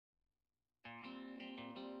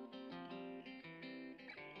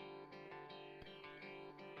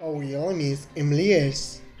Our young is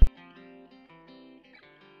Emilius.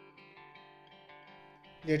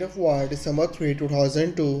 Date of birth December 3,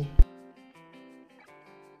 2002.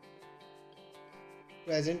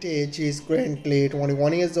 Present age is currently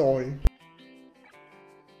 21 years old.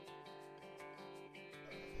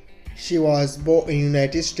 She was born in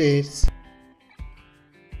United States.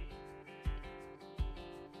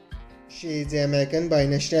 She is American by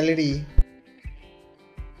nationality.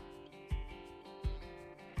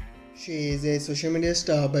 She is a social media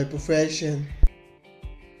star by profession.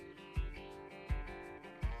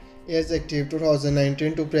 Years active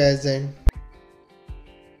 2019 to present.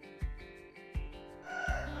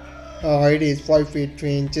 Her height is 5 feet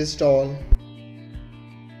 3 inches tall.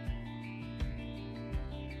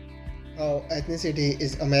 Her ethnicity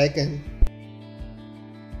is American.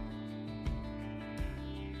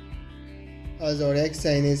 Her zodiac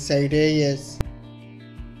sign is Sagittarius.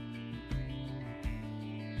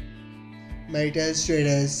 Marital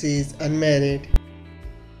status: she is unmarried.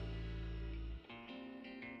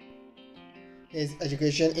 His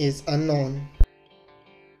education is unknown.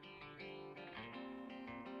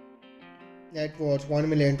 Net worth $1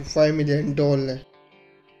 million to $5 million.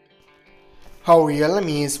 Her real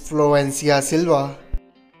name is Florencia Silva.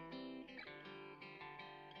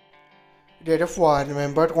 Date of birth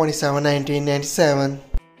November 27, 1997.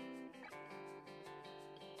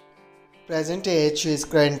 Present age: she is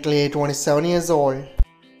currently 27 years old.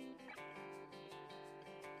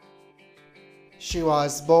 She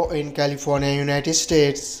was born in California, United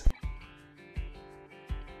States.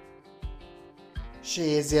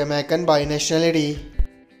 She is American by nationality.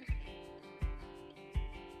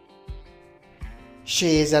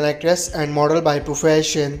 She is an actress and model by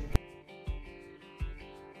profession.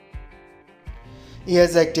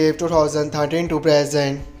 Years active 2013 to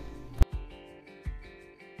present.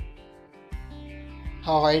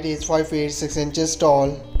 Her height is 5 feet 6 inches tall.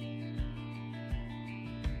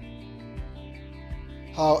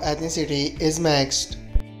 Her ethnicity is mixed.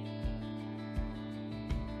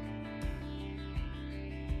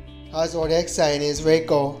 Her zodiac sign is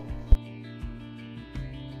Virgo.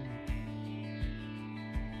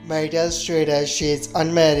 Marital status: she is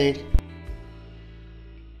unmarried.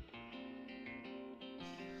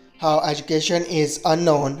 Her education is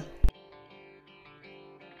unknown.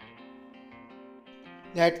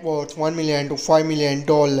 Net worth $1 million to $5 million.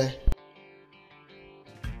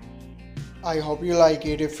 I hope you like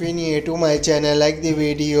it. If you're new to my channel, like the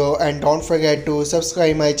video and don't forget to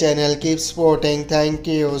subscribe my channel. Keep supporting. Thank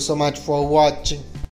you so much for watching.